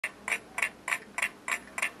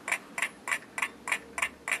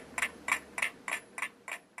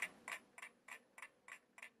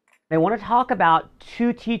I want to talk about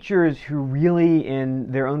two teachers who really, in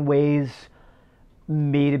their own ways,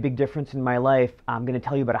 made a big difference in my life. I'm going to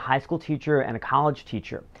tell you about a high school teacher and a college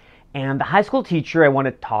teacher. And the high school teacher I want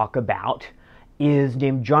to talk about is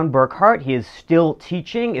named John Burghardt. He is still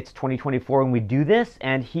teaching. It's 2024 when we do this,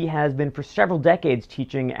 and he has been for several decades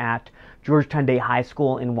teaching at Georgetown-Day High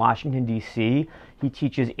School in Washington, D.C. He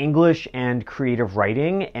teaches English and creative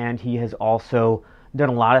writing, and he has also done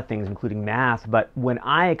a lot of things, including math. But when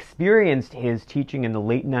I experienced his teaching in the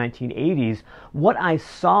late 1980s, what I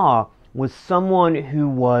saw was someone who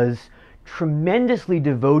was tremendously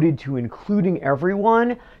devoted to including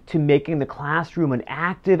everyone, to making the classroom an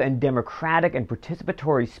active and democratic and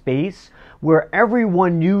participatory space where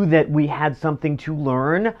everyone knew that we had something to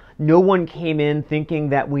learn. No one came in thinking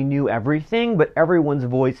that we knew everything, but everyone's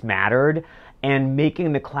voice mattered, and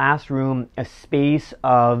making the classroom a space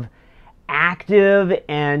of active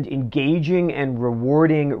and engaging and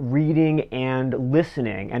rewarding reading and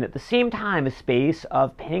listening, and at the same time a space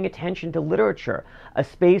of paying attention to literature, a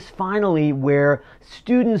space finally where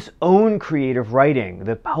students' own creative writing,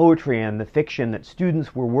 the poetry and the fiction that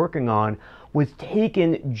students were working on, was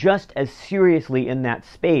taken just as seriously in that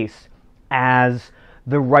space as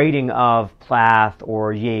the writing of Plath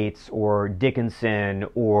or Yeats or Dickinson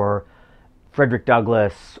or Frederick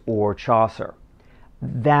Douglass or Chaucer.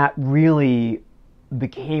 That really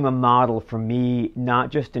became a model for me, not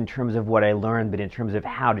just in terms of what I learned, but in terms of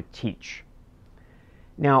how to teach.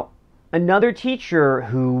 Now, another teacher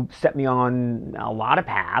who set me on a lot of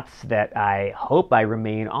paths that I hope I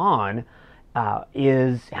remain on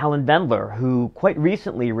is Helen Vendler, who quite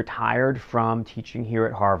recently retired from teaching here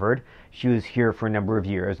at Harvard. She was here for a number of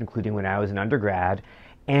years, including when I was an undergrad,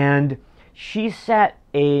 and she set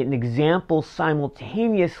an example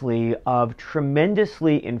simultaneously of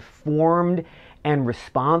tremendously informed and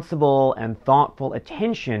responsible and thoughtful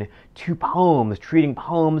attention to poems, treating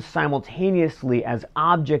poems simultaneously as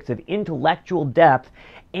objects of intellectual depth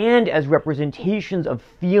and as representations of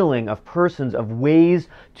feeling, of persons, of ways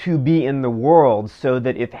to be in the world, so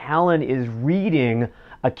that if Helen is reading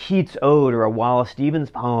a Keats ode or a Wallace Stevens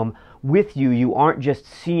poem with you, you aren't just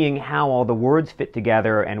seeing how all the words fit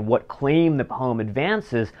together and what claim the poem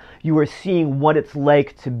advances. You are seeing what it's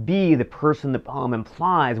like to be the person the poem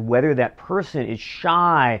implies, whether that person is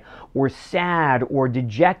shy or sad or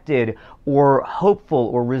dejected or hopeful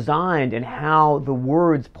or resigned, and how the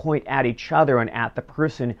words point at each other and at the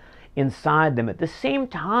person inside them. At the same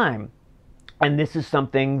time, and this is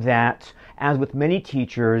something that, as with many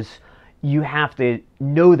teachers, you have to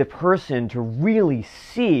know the person to really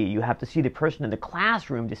see. You have to see the person in the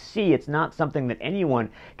classroom to see. It's not something that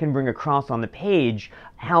anyone can bring across on the page.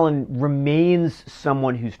 Helen remains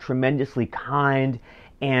someone who's tremendously kind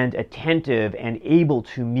and attentive and able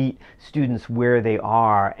to meet students where they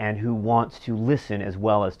are, and who wants to listen as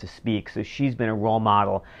well as to speak. So she's been a role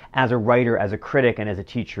model as a writer, as a critic, and as a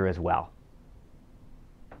teacher as well.